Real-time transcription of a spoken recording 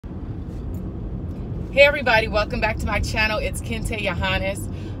Hey everybody, welcome back to my channel. It's Kin-Tae.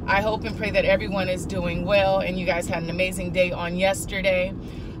 I hope and pray that everyone is doing well and you guys had an amazing day on yesterday.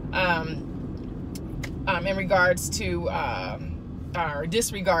 In regards to or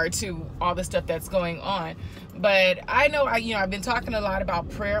disregard to all the stuff that's going on. But I know I've been talking a lot about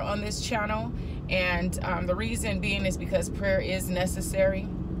prayer on this channel, and the reason being is because prayer is necessary.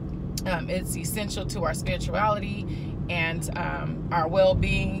 It's essential to our spirituality and our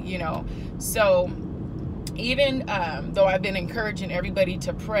well-being, so even though I've been encouraging everybody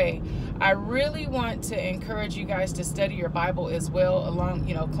to pray, I really want to encourage you guys to study your Bible as well, along,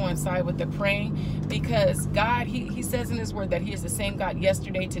 coincide with the praying, because God, he says in his word that he is the same God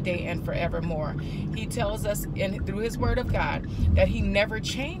yesterday, today, and forevermore. He tells us through his word of God that he never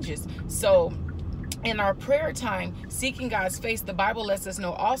changes. So in our prayer time, seeking God's face, the Bible lets us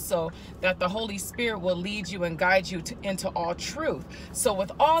know also that the Holy Spirit will lead you and guide you into all truth. So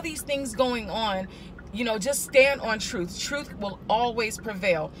with all these things going on, just stand on truth. Truth will always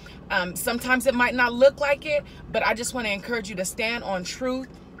prevail. Sometimes it might not look like it, but I just want to encourage you to stand on truth.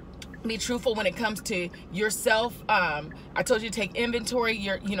 Be truthful when it comes to yourself. I told you to take inventory,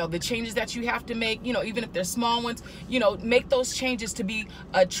 the changes that you have to make, even if they're small ones, make those changes to be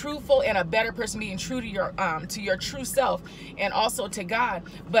a truthful and a better person, being true to your true self and also to God.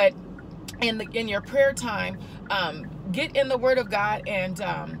 But in your prayer time, get in the word of God, and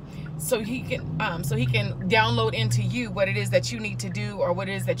so he can download into you what it is that you need to do or what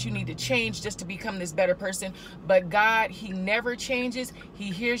it is that you need to change just to become this better person. But God, he never changes. He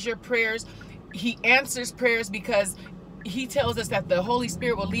hears your prayers. He answers prayers because he tells us that the Holy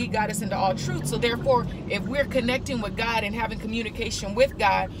Spirit will lead, guide us into all truth. So therefore, if we're connecting with God and having communication with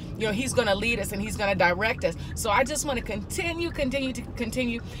God, he's going to lead us and he's going to direct us. So I just want to continue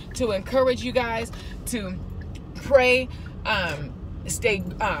to encourage you guys to pray, stay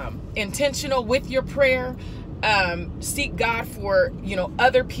intentional with your prayer, seek God for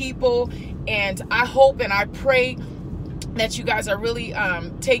other people, and I hope and I pray that you guys are really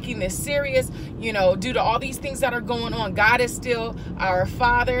taking this serious, due to all these things that are going on. God is still our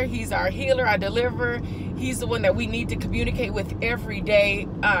Father. He's our healer, our deliverer. He's the one that we need to communicate with every day,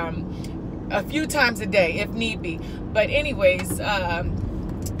 a few times a day if need be. But anyways,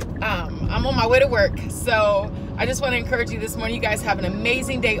 I'm on my way to work, so I just want to encourage you this morning. You guys have an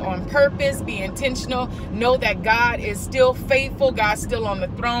amazing day on purpose. Be intentional. Know that God is still faithful. God's still on the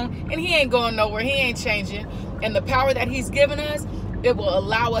throne, and he ain't going nowhere. He ain't changing. And the power that he's given us, it will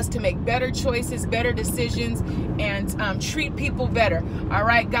allow us to make better choices, better decisions, and treat people better. All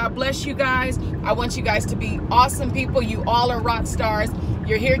right. God bless you guys. I want you guys to be awesome people. You all are rock stars.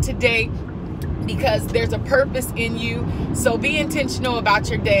 You're here today because there's a purpose in you. So be intentional about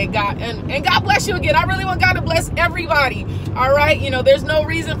your day, God, and God bless you again. I really want God to bless everybody. All right. There's no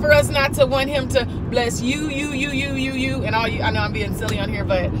reason for us not to want him to bless you, and all you. I know I'm being silly on here,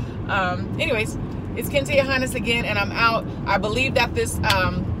 but anyways, it's Kin-Tae again, and I'm out. I believe that this,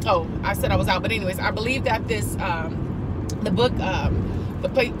 I said I was out, but anyways, I believe that this, the book,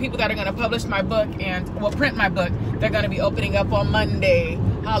 the people that are going to publish my book and will print my book, they're going to be opening up on Monday.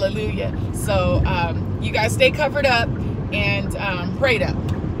 Hallelujah. So you guys stay covered up and prayed up.